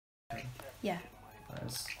Yeah.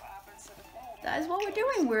 That's That is what we're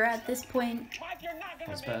doing. We're at this point.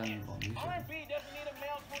 better than what you said.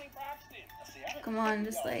 Come on,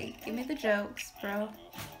 just like, give me the jokes, bro.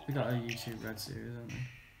 We got a YouTube Red series, haven't we?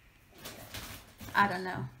 I don't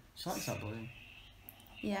know. She likes that boy.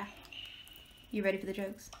 Yeah. You ready for the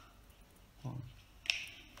jokes?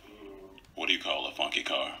 What do you call a funky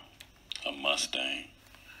car? A Mustang.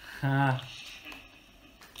 Ha.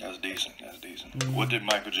 That's decent. That's decent. What did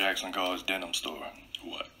Michael Jackson call his denim store?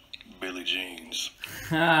 What? Billy Jeans.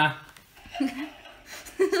 Ha. I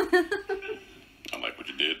like what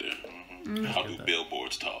you did there. How do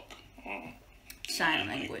billboards talk? Sign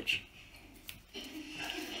language.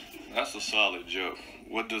 That's a solid joke.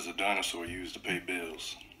 What does a dinosaur use to pay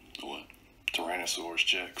bills? What? Tyrannosaurus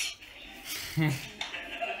checks.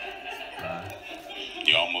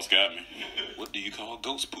 You almost got me. What do you call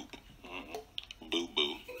ghost poop? Boo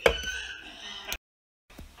boo.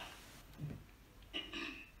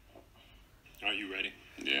 Are you ready?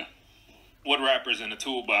 Yeah. What rapper's in the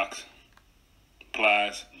toolbox?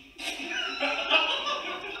 Plies.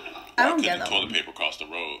 I don't Couldn't get the that toilet one. paper cross the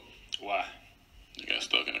road? Why? You got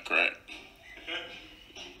stuck in a crack.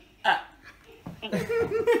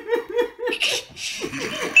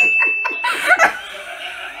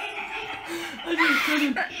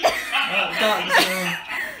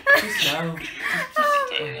 Just now.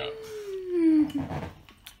 Take it out.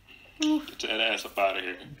 Get that ass up out of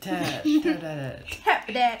here. Dad. Tap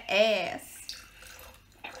that ass.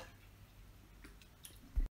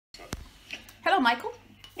 Hello, Michael.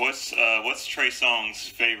 What's Trey Songz's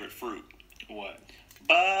favorite fruit? What?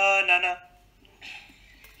 Banana.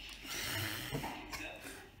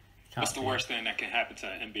 What's the worst thing that can happen to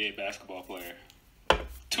an NBA basketball player?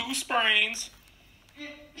 2 sprains.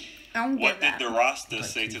 I don't What get did that. the roster Like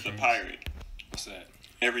say 2 to the chains. pirate? What's that?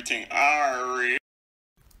 Everything I read.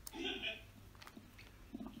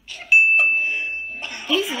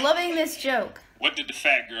 He's loving this joke. What did the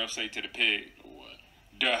fat girl say to the pig? What?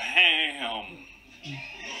 The ham.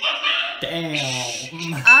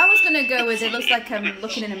 Damn. I was gonna go with it looks like I'm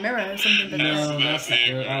looking in a mirror or something, but That's- no. No, that's it,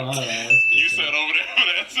 good. man. I like that. That's You good. sat over there for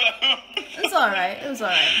that time. It's alright. It was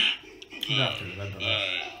alright. You have to remember that.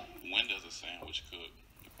 Alright. When does a sandwich cook?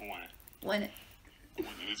 When? When it. When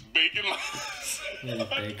it's bacon lines. Really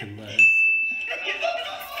bacon lettuce.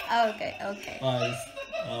 Okay, okay. Lies.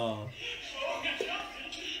 Oh.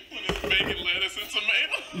 When it's bacon, lettuce, and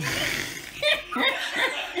tomato.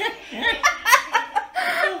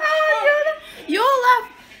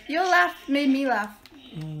 Your laugh made me laugh.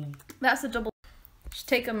 That's a double. Just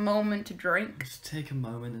take a moment to drink. Just take a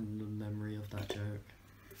moment in the memory of that joke.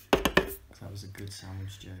 'Cause that was a good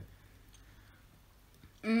sandwich joke.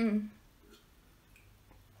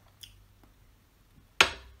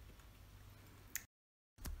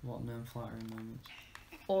 What non-flattering moments?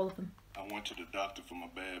 All of them. I went to the doctor for my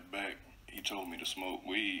bad back. He told me to smoke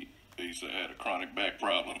weed. He said I had a chronic back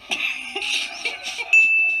problem.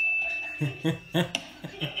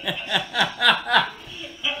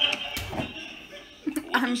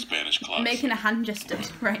 What do Spanish clocks Making say? a hand gesture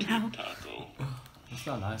right now. Taco. That's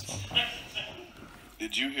not a nice one.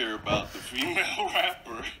 Did you hear about the female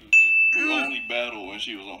rapper who only battled when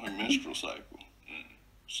she was on her menstrual cycle?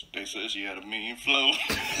 They said she had a mean flow.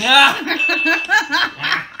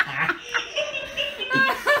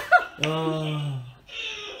 Oh.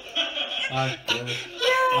 That's good.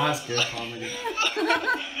 That's good comedy.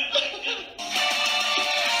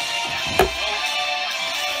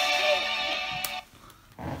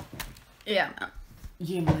 Yeah, man.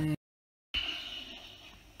 Yeah, man.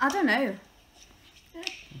 I don't know.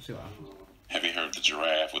 Let's see what happens. Have you heard the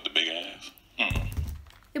giraffe with the big ass?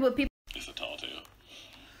 Yeah, but people. It's a tall tale.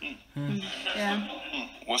 Yeah.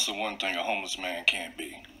 What's the one thing a homeless man can't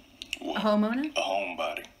be? A homeowner? A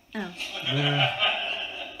homebody. Oh.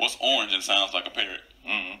 What's orange and sounds like a parrot?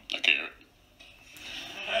 A carrot.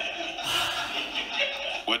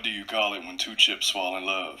 What do you call it when 2 chips fall in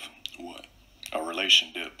love? What? A relation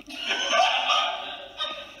dip.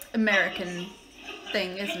 American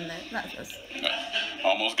thing, isn't it? That's just.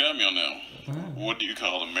 Almost got me on that one. What do you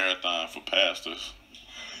call a marathon for pastors?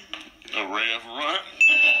 A rev run?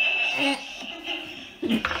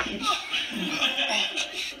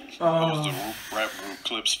 What was the rap group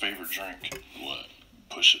Clip's favorite drink? What?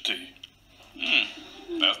 Pusha T.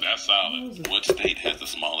 That's solid. What state has the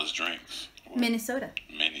smallest drinks? Minnesota.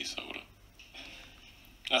 Minnesota.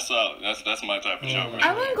 That's solid. That's my type of joke.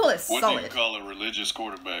 I wouldn't call it What do you solid. call a religious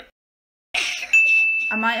quarterback?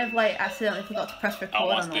 I might have like accidentally forgot to press record I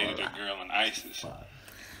once on all of dated a that. girl in ISIS.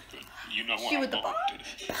 You know She what with the I'm bomb. going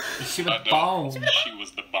with this. She was I don't. bomb. She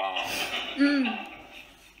was the bomb.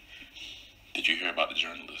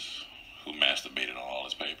 masturbated on all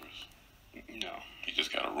his papers? No. He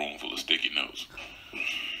just got a room full of sticky notes.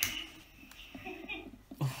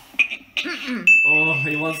 Oh,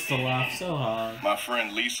 he wants to laugh so hard. My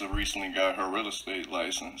friend Lisa recently got her real estate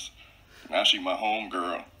license. Now she my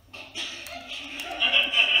homegirl.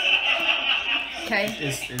 Okay.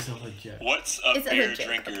 It's a legit. What's a It's a beer legit.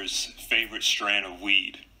 drinker's favorite strand of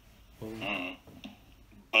weed? Oh.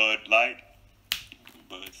 Bud Light.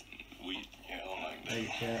 Bud weed. Yeah, I don't like that.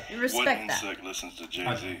 Like, yeah. Respect What that. insect listens to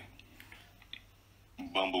Jay-Z?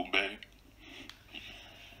 Bumblebee.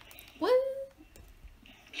 What?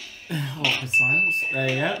 Awkward silence. There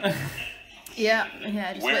you go. Yeah,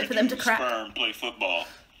 just Where wait for them to do crack. sperm play football?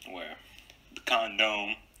 Where? The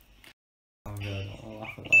condom. I really don't want to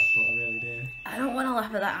laugh at that, but I really do. I don't want to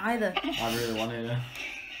laugh at that either. I really want to.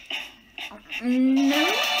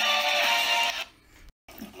 No.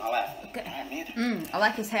 I laugh. Okay. I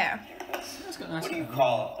like his hair. That's got a nice What do you hair.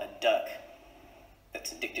 call a duck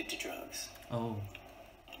that's addicted to drugs? Oh.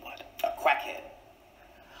 What? A quackhead.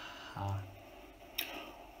 Ah.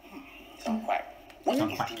 It's not quack. What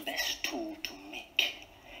Not is quack. the best tool to make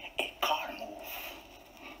a car move?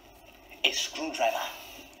 A screwdriver.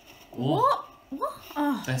 What? What?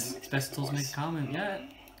 Oh. Best tools make comment. Yeah.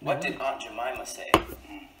 What did Aunt Jemima say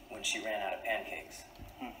when she ran out of pancakes?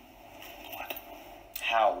 What?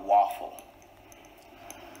 How waffle.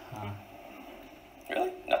 Ah.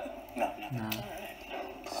 Really? Nothing? No. Nah.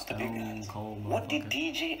 Not the big Stone guns. cold What did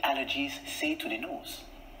motherfucker. DJ Allergies say to the nose?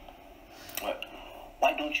 What?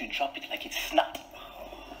 Why don't you drop it like it's snot?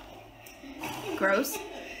 Gross.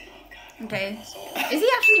 Okay. Is he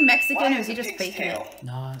actually Mexican or is he just faking it?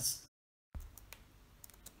 No, it's.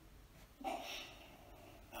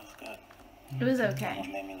 That was good. It was Almost okay.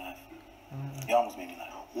 made me laugh. You almost made me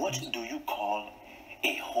laugh. What do you call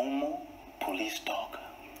a homo police dog?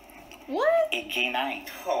 What? A canine.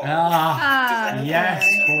 Oh. Ah. Ah. Yes,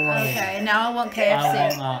 okay. boy. Okay, now I want I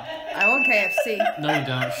KFC. want that. I want KFC. No, you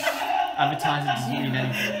don't. Advertising doesn't mean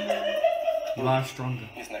anything. You are stronger.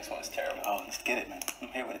 This next one is terrible. Oh, let's get it, man. I'm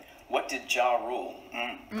here with it. What did Ja Rule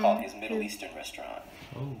call his Middle Eastern restaurant?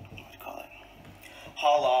 Oh. What do you call it?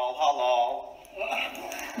 Halal, halal.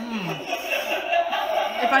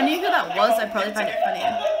 If I knew who that was, I'd probably find it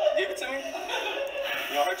funnier. Give it to me.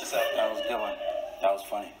 You don't hurt yourself. That was a good one. That was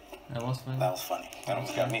funny. That was fun. That was funny. That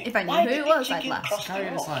almost got me. If I knew Why who did it the was, I'd chicken laugh. cross the Carrie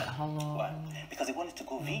was road? like, hello. What? Because he wanted to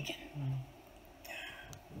go vegan.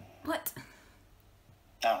 What?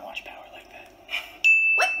 I don't watch Power like that.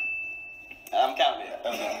 What? I'm counting it.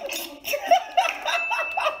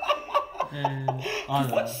 I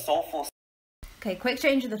don't What know. soulful Okay, quick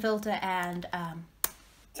change of the filter and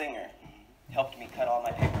singer helped me cut all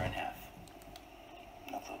my paper in half?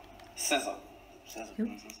 No clue. Scissor. Scissor. Who?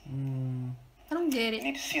 I don't get You it.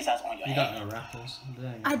 need scissors on your You head. don't know rappers.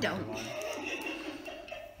 I don't.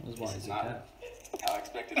 That's why is it Not that? how I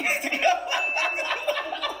expected it to go.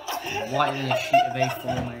 Whiter than a sheet of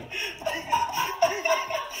A4, mate.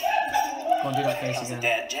 Go on, do that face That was a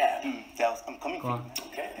again. dad jab. I'm coming Go for on. you.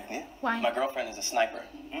 Okay. Yeah. Why? My girlfriend is a sniper.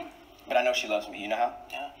 But I know she loves me. You know how?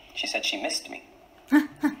 Yeah. She said she missed me. Get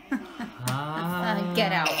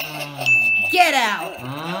out. Get out.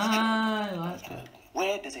 Ah, I like it.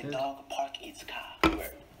 Where does a dog park its car?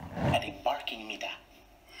 Where? At a barking meter.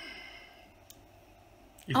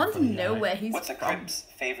 I want to know where he's What's a from. Crip's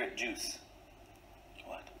favorite juice?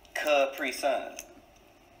 What? Capri Sun.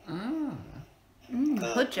 Hood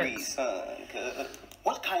Capri jokes. Sun.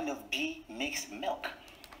 What kind of bee makes milk?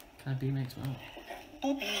 Can I be mixed well?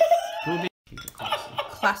 Boobies. Booby. Keep it classy.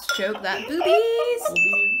 Class joke that. Boobies.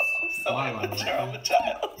 Why, why, why?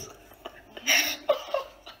 Child.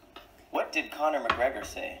 What did Conor McGregor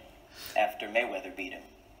say after Mayweather beat him?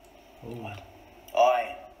 Oh.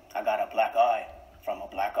 Oi, I got a black eye from a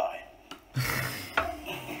black eye.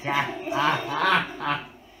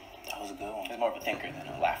 That was a good one. He's more of a thinker than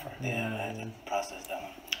a laugher. Yeah, I had to process that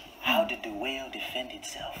one. How did the whale defend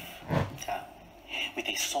itself? How? With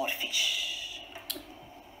a swordfish.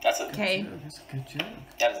 That's a Okay. That's a good joke.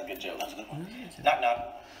 That is a good joke. That was a good one. Knock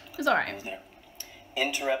knock. It was alright. It was there.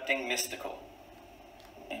 Interrupting mystical.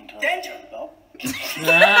 Danger. Oh.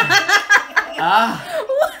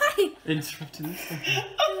 Why? Interrupting this thing.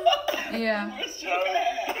 Yeah. That was good.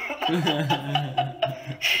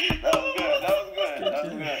 That was good. That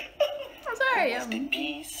was good. I'm sorry. What's the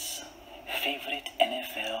Bees' favorite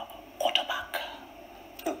NFL quarterback?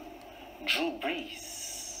 Who? Drew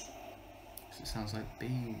Brees. It sounds like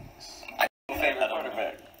beans. Favorite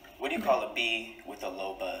quarterback. What do you call a bee with a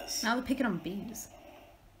low buzz? Now they're picking on bees.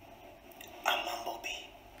 A mumblebee.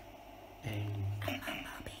 Hey.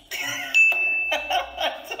 I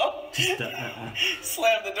told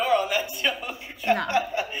Slam the door on that joke. Nah.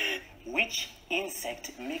 Which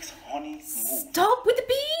insect makes honey move? Stop with the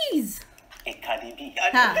bees. A Cardi B.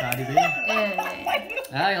 Ha. Cardi B. Yeah.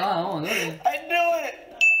 Hey, oh, look at it. I knew it.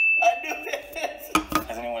 I knew it.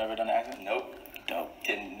 Has anyone ever done an accent? Nope. Dope.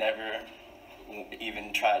 Didn't never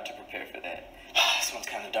even tried to prepare for that. This one's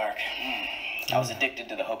kind of dark. I was addicted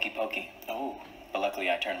to the hokey pokey. Oh, but luckily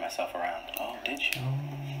I turned myself around. Oh, did you?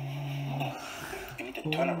 You need to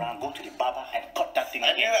turn around, go to the barber, and cut that thing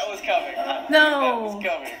again. I knew that was coming. No. That was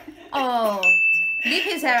coming. Oh, leave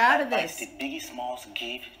his hair out of Advice this. the Biggie Smalls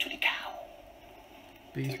gave to the cow.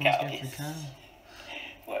 Bees The must cow, get the yes. cow.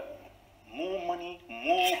 What? More money,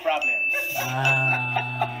 more problems.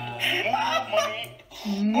 Ah. More money,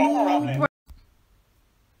 more problems.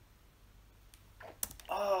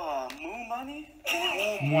 Moo money?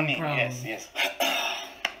 Moo money, problems. yes.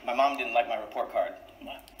 My mom didn't like my report card.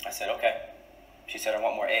 I said, okay. She said, I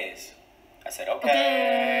want more A's. I said,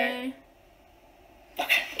 okay.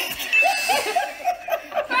 Okay.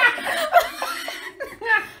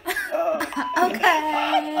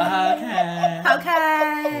 Okay.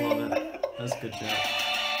 Okay. Love it. That's a good joke.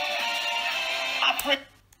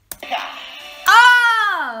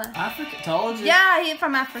 Oh! Africa, told you. Yeah, he's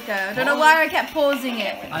from Africa. I don't know why I kept pausing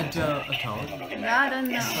it. I told you. I don't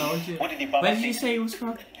know. Told you. What did the Baba Where did say? you say he was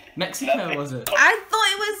from? Mexico, was it? I thought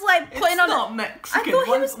it was like putting It's on not a, Mexican. I thought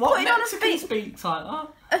he was what putting on a Mexican fake, speaks like that?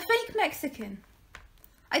 a fake Mexican.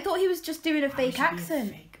 I thought he was just doing a Why fake should he be a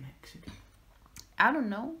accent. Fake Mexican. I don't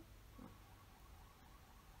know.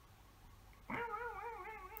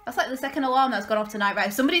 That's like the second alarm that's gone off tonight, right?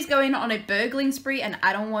 If somebody's going on a burgling spree and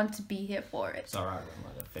I don't want to be here for it. It's alright, we're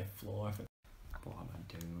on like the 5th floor. I think. What am I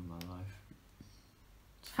doing with my life?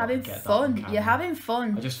 Just thought Having I'd get that on fun. camera. You're having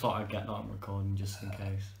fun. I just thought I'd get that on recording just in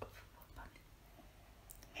case.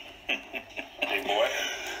 Hey, boy.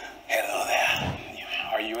 Hello there.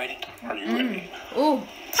 Are you ready? Are you ready? Oh,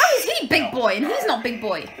 how is he big boy and he's not big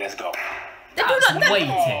boy? Let's go. They do That's not.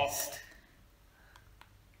 weightist.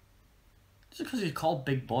 Just because he's called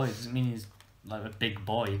big boy doesn't mean he's like a big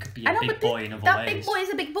boy. He could be I a know, big but boy in other that ways. big boy is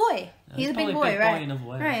a big boy. He's a probably big boy, big boy right? in other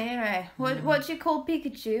ways. Right. What do you call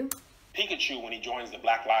Pikachu? Pikachu when he joins the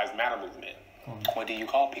Black Lives Matter movement. What do you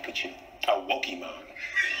call Pikachu? A Wokemon.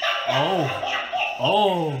 Oh,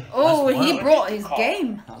 Oh, that's he woke. brought his Call.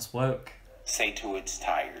 game. That's woke. Say to its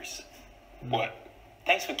tires. What?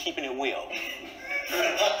 Thanks for keeping it real.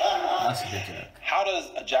 That's a good joke. How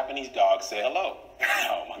does a Japanese dog say hello?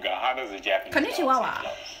 Oh my god, how does a Japanese dog say Konnichiwa.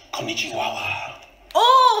 hello? Konnichiwa.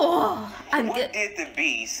 Oh, I'm What good. did the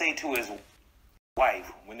bee say to his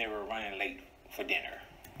wife when they were running late for dinner?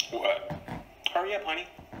 What? Hurry up, honey.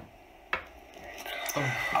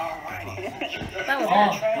 Alrighty. That was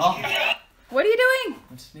Oh, What are you doing?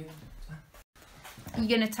 I'm sneezing. You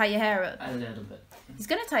gonna tie your hair up? A little bit. He's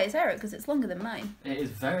gonna tie his hair up because it's longer than mine. It is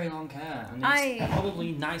very long hair, and it's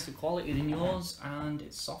probably nicer quality than yours, and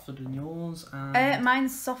it's softer than yours, and...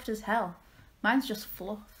 Mine's soft as hell. Mine's just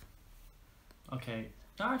fluff. Okay.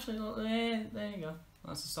 No, actually, look, there you go.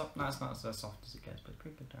 That's not as soft as it gets, but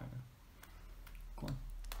pretty good down now. Go on.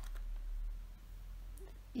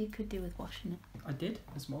 You could do with washing it. I did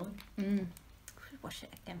this morning. Wash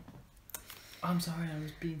it again. I'm sorry, I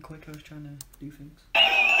was being quick. I was trying to do things.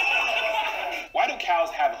 Why do cows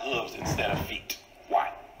have hooves instead of feet?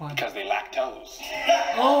 Why? Why? Because they lack toes.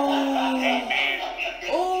 Oh! Hey man,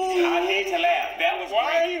 I need to laugh. That was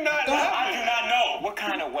why great. are you not I laughing? do not know. What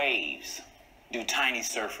kind of waves do tiny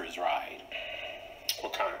surfers ride?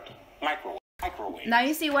 What kind? Microwave. Now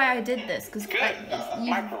you see why I did this, because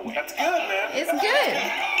Microwave. That's good, man. it's good.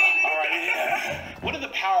 All right. Yeah. What did the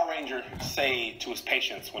Power Ranger say to his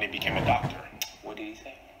patients when he became a doctor? What did he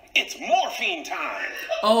say? It's morphine time.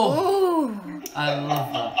 Oh! Ooh. I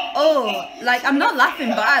love that. Oh, like I'm not laughing,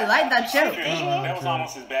 but I like that joke. That was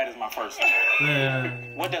almost as bad as my first one. Yeah.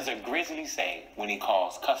 What does a grizzly say when he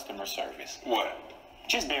calls customer service? What?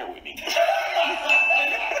 Just bear with me.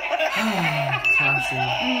 Classy.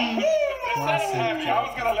 Classic. I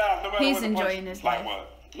was gonna laugh no matter He's what the enjoying punch- his Like life. what?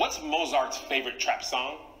 What's Mozart's favorite trap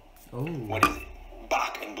song? Oh. What is it?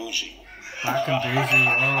 Bach and Bougie. Back and bougie.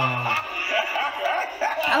 Oh.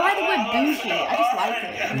 I like the word bougie. I just like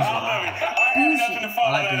it. Bougie. I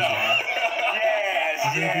like bougie.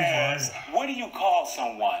 Yes. What do you call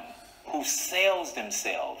someone who sells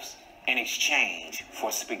themselves in exchange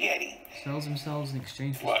for spaghetti? Sells themselves in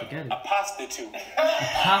exchange for What? spaghetti. A prostitute.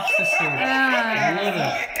 Pasta soup. I love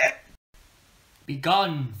it. Be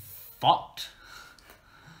gone, thought.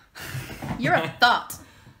 You're a thought.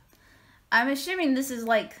 I'm assuming this is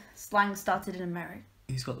like slang started in America.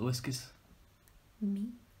 Who's got the whiskers? Me.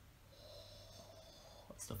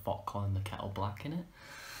 That's the fox calling the kettle black in it.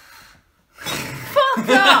 Fuck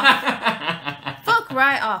off! Fuck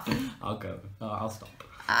right off. I'll go. Oh, I'll stop.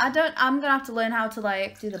 I'm gonna have to learn how to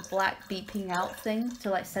like do the black beeping out thing to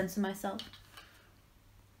like censor myself.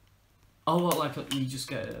 Oh, what, like you just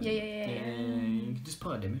get Yeah. You can just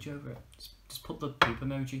put an image over it. Just put the poop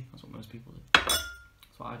emoji. That's what most people do. That's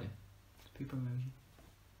what I do. Just poop emoji.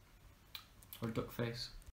 Or a duck face.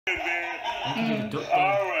 Alrighty,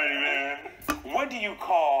 man. What do you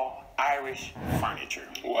call Irish furniture?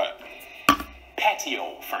 What?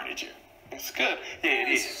 Patio furniture. It's good. Yeah, it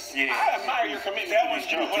is. Yeah. I admire your commitment That to one, these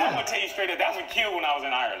jokes. I'm gonna tell you straight up, that one killed when I was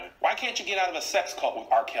in Ireland. Why can't you get out of a sex cult with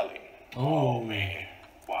R. Kelly? Oh, Man.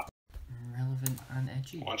 Wow. relevant and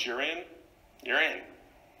edgy. Once you're in, you're in.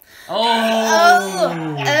 Oh! Even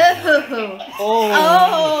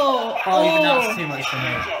that's too much for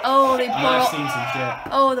me. Oh, the I've poor. seen some shit.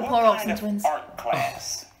 Oh, the poor What Olsen kind of twins. art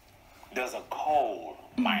class does a coal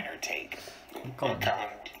miner take? What kind?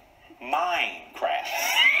 Minecraft.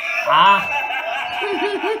 Ah!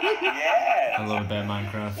 Yeah. I love a bit of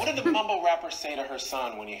Minecraft. What did the mumble rapper say to her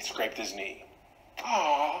son when he scraped his knee?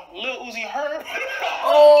 Aw, Lil Uzi hurt.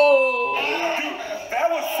 Oh! That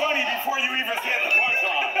was funny before you even said the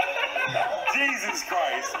punchline. Jesus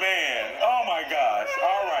Christ, man. Oh my gosh.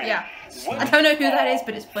 All right. Yeah. What I don't know who that is,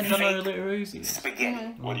 but it's funny. I don't know Little Uzi.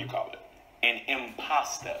 spaghetti. What do you call it? An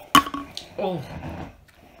impasta. Oh.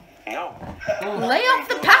 No. Lay off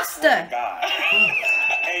the pasta. God.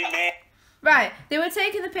 Hey, man. Right, they were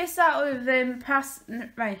taking the piss out of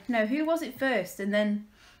right, no, who was it first? And then,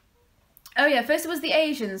 oh yeah, first it was the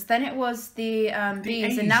Asians, then it was the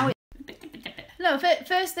bees, and now no,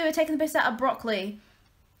 first they were taking the piss out of broccoli.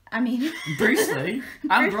 I mean, Bruce Lee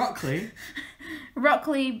and broccoli.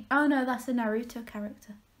 Broccoli. Oh no, that's a Naruto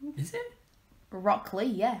character. Is it? Broccoli,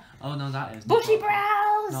 yeah. Oh no, that is. Bushy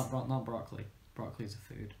brows. Not broccoli. Broccoli's a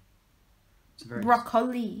food. It's a very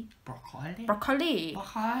Broccoli. broccoli. Broccoli.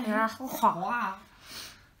 Wow.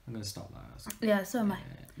 I'm gonna stop that. Yeah, so am I.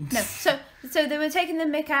 No, so they were taking the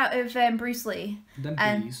mick out of Bruce Lee. Them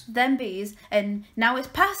And bees. then bees, and now it's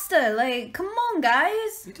pasta. Like, come on,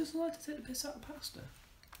 guys. Who doesn't like to take the piss out of pasta?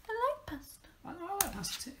 I like pasta. I like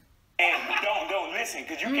pasta too. And don't listen,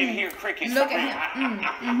 because you can hear crickets. Look at him.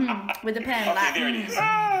 With the pen. Okay, Like, there it is.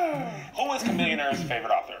 Who is Chameleonaire's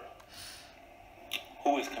favorite author?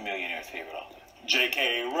 Who is Chameleonaire's favorite author?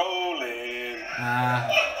 J.K. Rowling. Ah,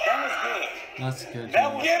 That was good. that's good. That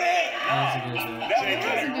was good. That's a good joke. That was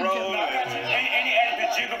J.K. Rowling. And he added the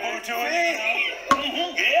jigaboo to it.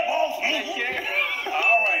 Yeah, boss.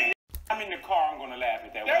 All right. I'm in the car. I'm gonna laugh at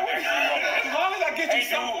that one. As long as I get you Hey,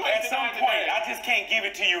 some dude, at some point, I just can't give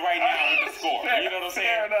it to you right now with the score. You know what I'm saying?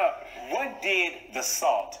 Fair enough. What did the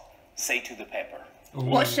salt say to the pepper?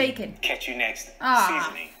 what's shaking? Catch you next. Ah.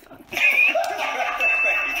 Seasoning.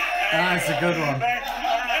 That's a good one.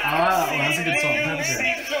 Ah, that's a good song. That's it.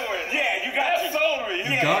 Yeah, you got it.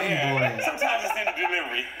 You got you, boy. Sometimes it's in the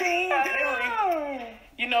delivery. Ding, delivery.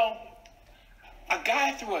 You know, a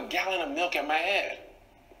guy threw a gallon of milk at my head.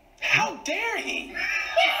 How dare he?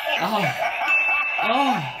 Oh.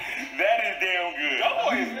 That is damn good. That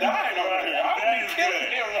boy is dying over here. That is good.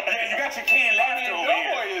 Killing him. Yeah, you got your canned laughter over That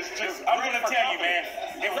here. boy is just. I'm gonna tell you, man.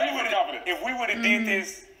 If we would have did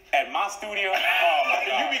this at my studio, oh my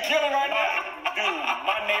God, You be killing right now. dude,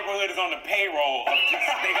 my neighborhood is on the payroll of just,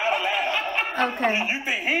 they gotta laugh. Okay. You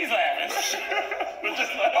think he's laughing?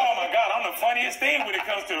 Oh my God, I'm the funniest thing when it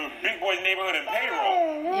comes to Big Boy's neighborhood and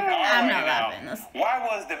payroll. I'm not Alright, now. laughing. That's Why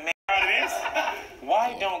was the man out of this?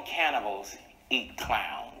 Why don't cannibals eat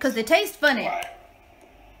clowns? because they taste funny. Why?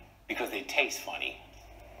 Because they taste funny.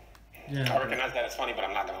 I Yeah. recognize that it's funny, but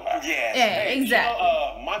I'm not gonna laugh. Yes. Yeah, Hey, exactly. You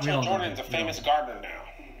know, We Montel all Jordan's know. a famous gardener now.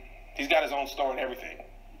 He's got his own store and everything.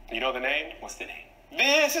 You know the name? What's the name?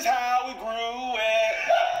 This is how we grew it.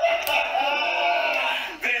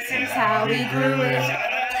 This is How we grew it.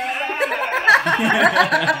 We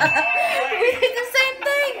did the same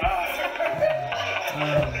thing.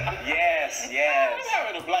 Yes. I'm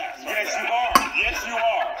having a blast. Yes, you are. Yes, you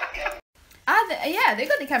are. Yeah, they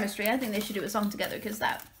got the chemistry. I think they should do a song together because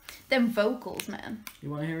them vocals, man. You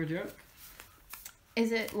want to hear a joke?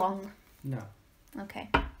 Is it long? No. Okay.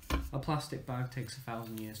 A plastic bag takes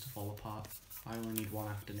 1,000 years to fall apart. I only need one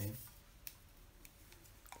afternoon.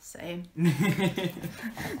 Same.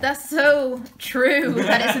 That's so true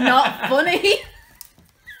that it's not funny.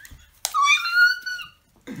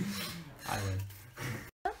 I win.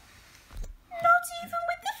 Not even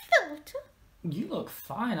with the filter. You look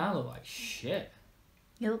fine. I look like shit.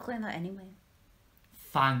 You look like that anyway.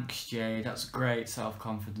 Thanks, Jay. That's a great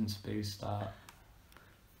self-confidence boost. That.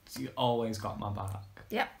 You always got my back.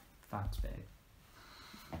 Yep. Thanks, babe.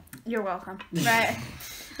 You're welcome. Right.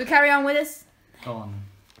 We carry on with this. Go on.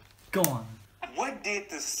 Go on. What did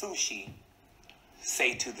the sushi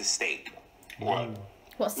say to the steak? What?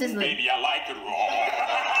 What's sizzling? Baby, I like it raw.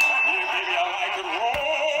 Baby, I like it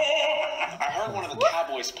raw. I heard one of the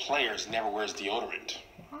Cowboys players never wears deodorant.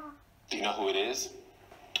 Do you know who it is?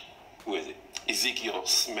 Who is it? Ezekiel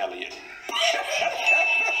Smelliot.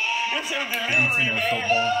 It's a delivery, man.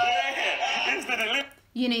 Yeah, it's the delivery.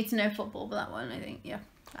 You need to know football for that one, I think. Yeah.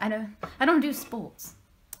 I don't do sports.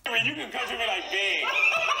 I mean, you can come to me like, babe,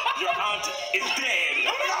 your aunt is dead.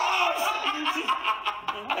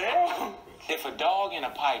 Oh, if a dog and a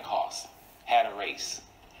pie cost had a race,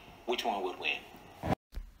 which one would win?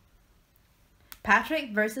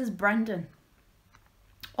 Patrick versus Brandon.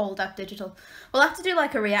 Old App Digital. We'll have to do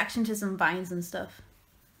like a reaction to some vines and stuff.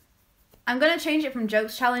 I'm going to change it from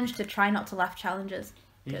jokes challenge to try not to laugh challenges.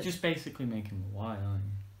 You're just basically making Luai, aren't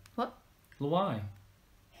you? What? Luai.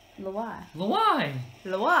 Luai. Luai.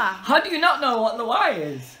 Luai. How do you not know what Luai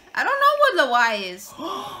is? I don't know what Luai is.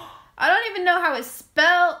 I don't even know how it's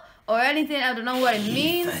spelled or anything. I don't know what it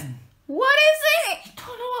means. Ethan. What is it? You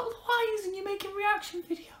don't know what Luai is and you're making reaction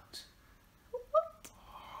videos. What?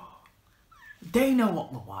 They know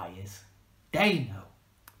what Luai is. They know.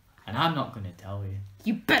 And I'm not going to tell you.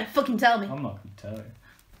 You better fucking tell me. I'm not going to tell you.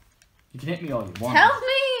 You can hit me all you want. Tell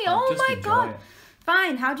me! I'll Oh just my enjoy god. it.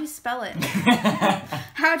 Fine, how do you spell it?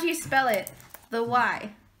 How do you spell it? The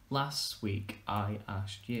Y. Last week I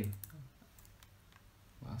asked you.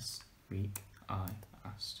 Last week I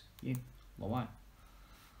asked you. Luai.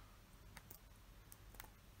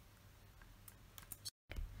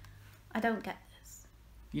 I don't get this.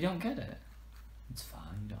 You don't get it? It's fine,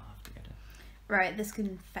 you don't have to get it. Right, this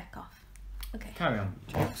can feck off. Okay. Carry on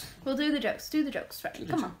with your jokes. We'll do the jokes. Do the jokes. Right, Do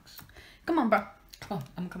the come jokes. on. Come on, bro. Come on,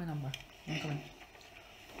 I'm coming on, bro. I'm coming.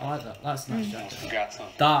 I like that. That's a nice jacket. You got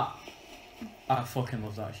something. That. I fucking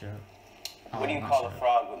love that shirt. What do you call a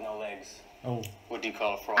frog with no legs? Oh. What do you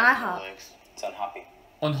call a frog I with hop. no legs? It's unhappy.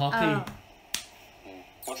 Unhappy.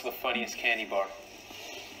 What's the funniest candy bar?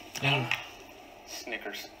 Oh.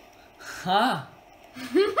 Snickers. Ha!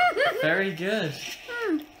 Very good.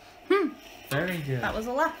 Very good. That was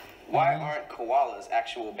a laugh. Why aren't koalas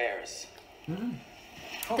actual bears?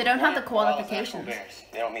 They don't have the qualifications.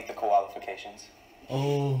 They don't meet the qualifications.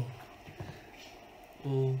 Oh.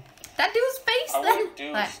 Oh. That dude's face I then. would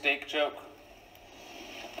do a Like, steak joke,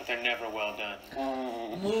 but they're never well done.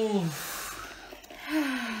 Oof.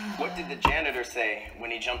 What did the janitor say when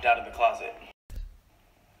he jumped out of the closet?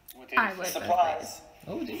 What did I he would. say? Supplies.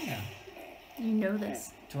 Oh dear. You know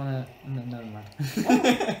this. Do you wanna? No, never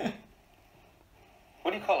mind.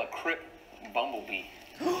 What do you call a crip bumblebee?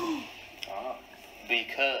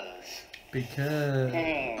 Because. Because.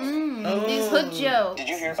 These hood jokes. Did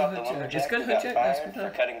you hear It's a about the hood joke. lumberjack It's good who hood got joke, that's fired good for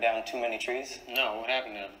hood. cutting down too many trees? No, what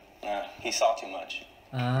happened to him? He saw too much.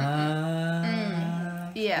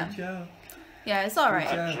 Yeah. Good joke. Yeah, it's alright.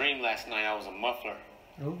 I dreamed last night I was a muffler.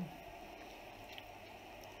 Oh.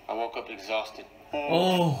 I woke up exhausted.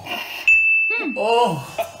 Oh.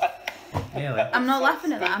 Oh. Nearly. I'm not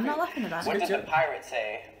laughing at that. I'm not laughing at that. What did the joke. pirate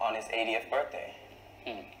say on his 80th birthday?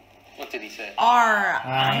 What did he say?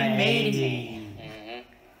 I'm 80.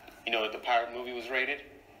 You know what the pirate movie was rated?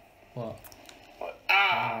 What? What?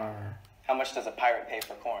 R. How much does a pirate pay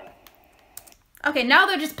for corn? Okay, now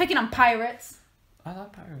they're just picking on pirates. I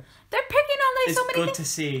like pirates. They're picking on It's so many good things. to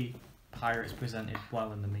see pirates presented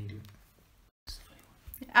well in the media.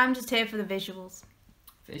 I'm just here for the visuals.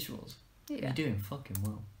 Visuals. Yeah. You're doing fucking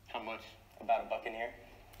well. How much? About $1 here.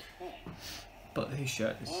 But his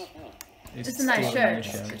shirt is. It's a nice still shirt. a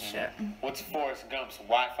It's a good shirt. What's Forrest Gump's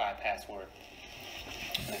Wi-Fi password?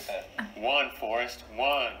 What is that? One, Forrest,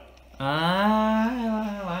 one.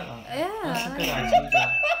 Ah, I like that. Yeah. That's a good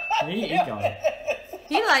idea. He got it.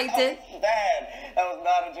 He liked it. Bad. That was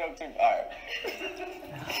not a joke too. Alright.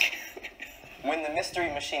 When the mystery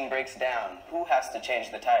machine breaks down, who has to change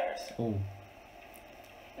the tires? Oh.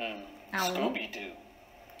 Scooby-Doo.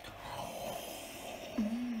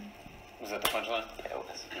 Was that the punchline? Yeah, it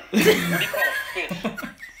was. What do you call a fish?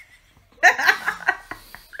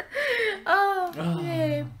 Oh,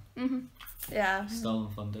 yeah. Yeah. Stolen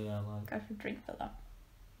thunder there, like. I should drink for that.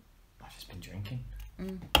 I've just been drinking.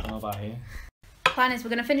 How about you? Plan is we're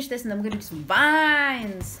going to finish this and then we're going to do some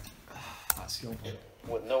vines. That's your one.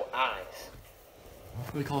 With no eyes.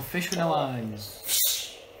 What do we call fish with no eyes?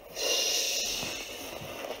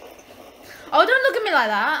 Oh, don't look at me like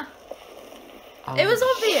that. It was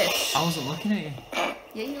obvious. I wasn't looking at you.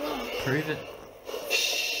 Yeah, you are. Prove it.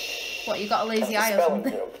 What, you got a lazy eye or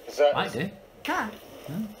something? Is that I do. Ah.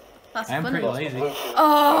 That's I am funny. pretty lazy.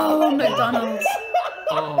 Oh, McDonald's.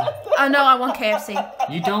 Oh, I know I want KFC.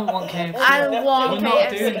 you don't want KFC. I want We're KFC. not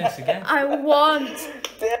doing this again. I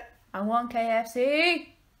want KFC.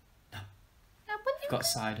 No, but I've got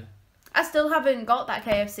cider. I still haven't got that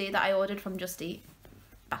KFC that I ordered from Just Eat.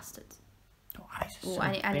 Bastards. Your eyes are Ooh, so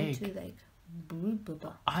I need big. 2 legs.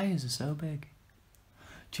 Eyes are so big.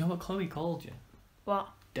 Do you know what Chloe called you? What?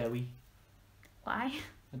 Doughy. Why?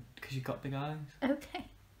 Because you got big eyes. Okay.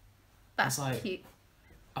 That's like- cute.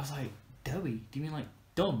 I was like, doughy? Do you mean like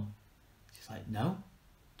dumb? She's like, no,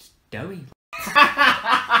 just doughy.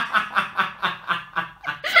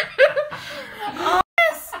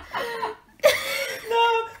 No,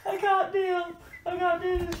 I can't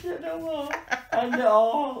do this shit no more. I'm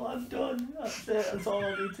done. That's it. That's all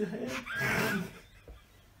I need to hear.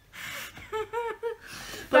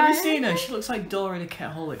 But have you seen her? She looks like Dora the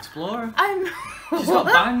Kettle Explorer. She's got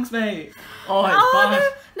bangs, mate. Oh, it's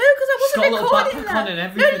bad. No, because I She's got a wasn't little recording backpack on that. and No,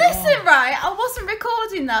 everything. listen, right? I wasn't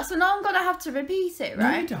recording that, so now I'm gonna have to repeat it, No,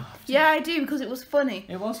 right? you don't have to. Yeah, I do because it was funny.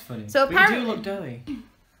 It was funny. So but you do look doughy.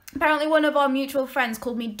 Apparently, one of our mutual friends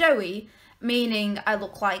called me doughy, meaning I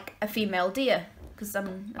look like a female deer. Because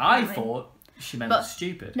I thought she meant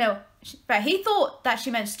stupid. No, but he thought that she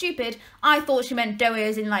meant stupid. I thought she meant doughy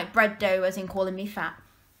as in like bread dough, as in calling me fat.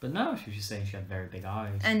 But no, she was just saying she had very big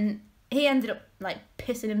eyes. And he ended up like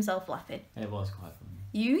pissing himself laughing. It was quite funny.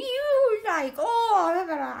 You like, oh, blah,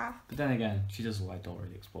 blah, blah. But then again, she does look like Dora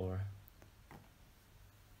the Explorer.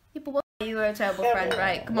 Yeah, but what? You were a terrible friend,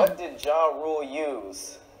 right? Come on. What did Ja Rule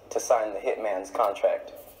use to sign the Hitman's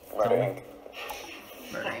contract? Murder Inc.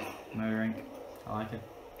 Murder Inc. I like it.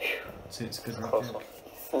 It's a good rap. Close one.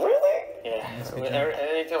 Really? Yeah. it's a good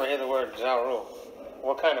Anytime I hear the word Ja Rule,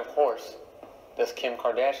 what kind of horse does Kim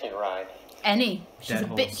Kardashian ride? Any. She's Dead a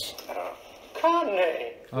horse. bitch. I don't know.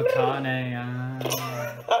 Kanye. Oh, Kanye. I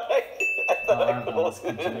thought I could that's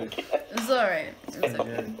hold good it joke. again. It's alright. It's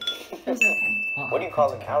okay. It's okay. What do you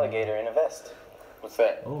call an alligator in a vest? What's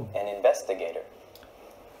that? Oh. An investigator.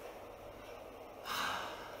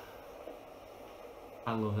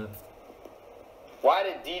 I love it. Why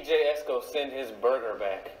did DJ Esco send his burger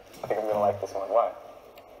back? I think I'm gonna like this one. Why?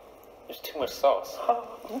 There's too much sauce.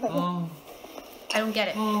 Oh. I don't get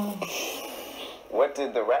it. What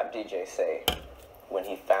did the rap DJ say when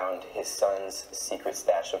he found his son's secret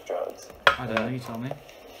stash of drugs? I don't know, you tell me.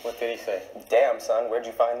 What did he say? Damn, son, where'd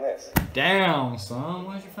you find this? Damn, son,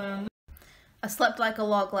 where'd you find this? I slept like a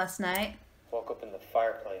log last night. Woke up in the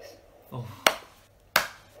fireplace. Oh.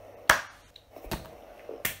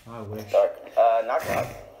 I wish. Dark. Knock knock.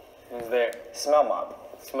 Who's there? Smell mob.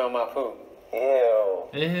 Smell my food. Ew.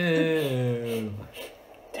 Ew.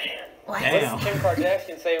 What? Damn. Kim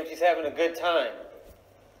Kardashian say when she's having a good time?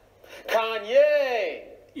 Kanye!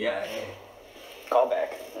 Yeah. Call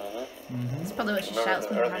back. That's probably what she Remember shouts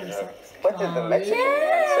the when we're early having joke? sex. What did the Mexican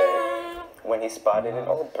man say when he spotted an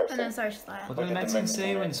old Oh no, person? sorry, she's lying. What did the Mexican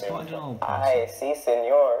say when spotted an old person? I see,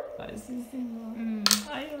 senor.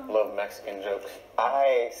 Love Mexican jokes.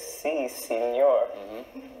 I see, senor.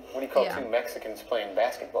 What do you call Yeah. two Mexicans playing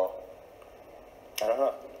basketball? I don't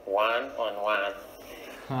know. Wine on wine.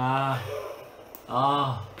 Ah.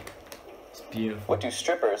 Ah. It's beautiful. What do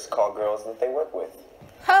strippers call girls that they work with?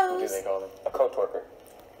 What do Hose. they call them? A coat worker.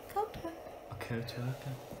 A coat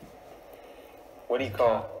worker. What do you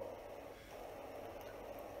call?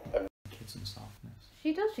 Kitten softness.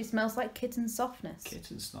 She does. She smells like kitten softness.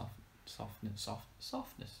 Kitten softness.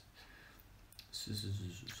 Softness.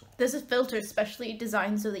 There's a filter especially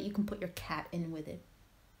designed so that you can put your cat in with it.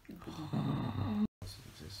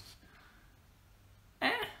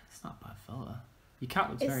 It's not a bad filter. Your cat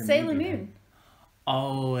looks very It's Sailor moody, Moon.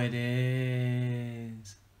 Oh, it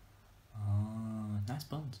is. Oh, nice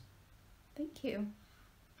buns. Thank you.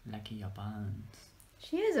 Lucky your buns.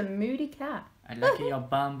 She is a moody cat. I like your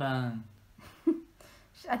bun.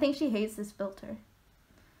 I think she hates this filter.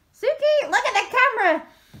 Suki, look at the camera!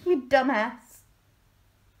 You dumbass.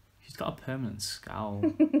 She's got a permanent scowl.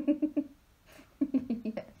 Yeah,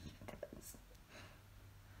 she does.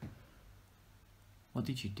 What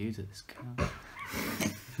did you do to this cat?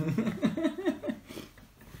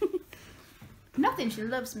 Nothing, she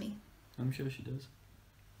loves me. I'm sure she does.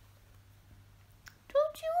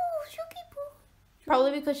 Don't you, Suki Poo?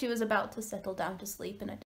 Probably because she was about to settle down to sleep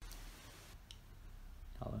and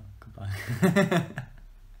Hello, goodbye.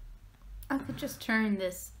 I could just turn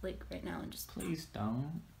this like right now and just Please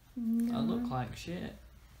don't. No. I look like shit.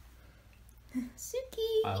 I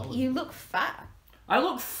Suki, always- you look fat. I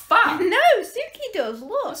look fat! No, Suki does,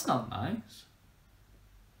 look. That's not nice.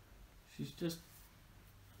 She's just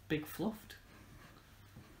big fluffed.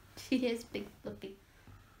 She is big fluffy.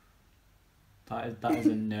 That is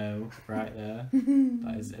a no right there.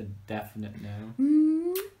 That is a definite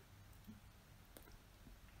no.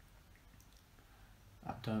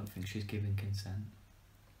 I don't think she's giving consent.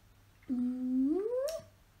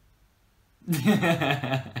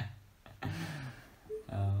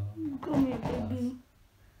 Oh, Come here, baby.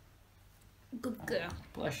 Good girl.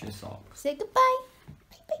 bless your socks. Say goodbye.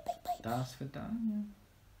 Bye, bye, bye, bye. That's for Daniel.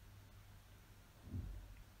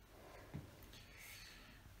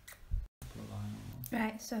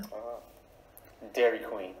 Right, so. Dairy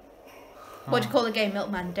Queen. What do you call the game?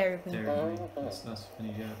 Milkman, Dairy Queen. Dairy Queen. That's a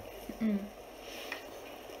funny joke.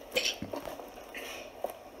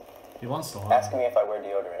 He wants to lie. Ask me if I wear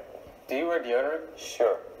deodorant. Do you wear deodorant?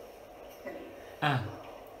 Sure. Ah.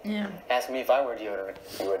 Yeah. Ask me if I wear deodorant.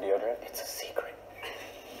 Do you wear deodorant? It's a secret.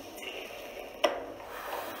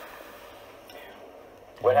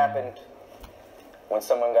 What happened when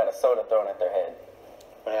someone got a soda thrown at their head?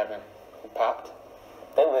 What happened? It popped?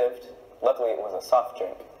 They lived. Luckily, it was a soft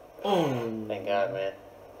drink. Oh. Thank God, man.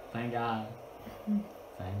 Thank God.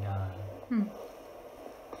 Thank God.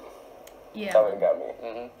 Yeah. That would have got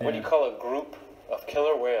me. What do you call a group of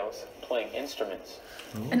killer whales playing instruments?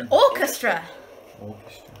 An orchestra.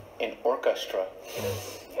 Orchestra. An orchestra.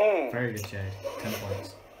 Yes. Very good, Jade. 10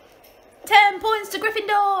 points. 10 points to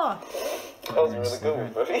Gryffindor. That was a really good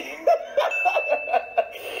one, buddy.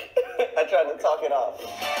 I tried to talk it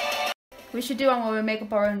off. We should do one where we make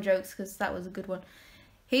up our own jokes because that was a good one.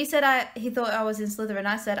 He said he thought I was in Slytherin.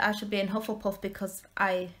 I said I should be in Hufflepuff because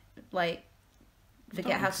I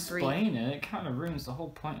forget how to breathe. Explain it. It kind of ruins the whole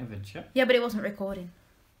point of a joke. Yeah, but it wasn't recording.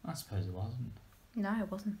 I suppose it wasn't. No, it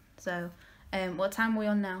wasn't. So, what time are we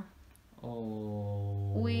on now?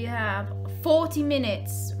 Oh. We have 40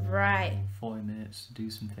 minutes. Right. 40 minutes to do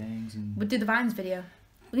some things and. We'll do the Vines video.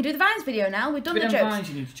 We can do the Vines video now. We've done With the them jokes. Vines,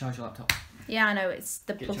 you need to charge your laptop. Yeah, I know. It's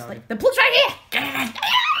the Get plug's charged. the plug's right here.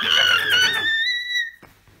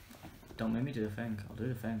 Don't make me do the thing. I'll do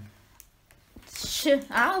the thing.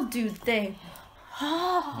 I'll do the thing.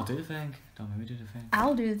 I'll do the thing. Don't make me do the thing.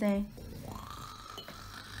 I'll do the thing.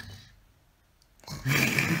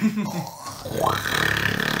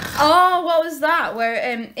 Oh, what was that? Where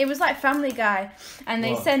it was like Family Guy, and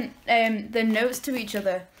they What? sent the notes to each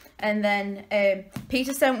other, and then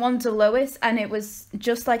Peter sent one to Lois, and it was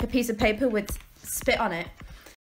just like a piece of paper with spit on it,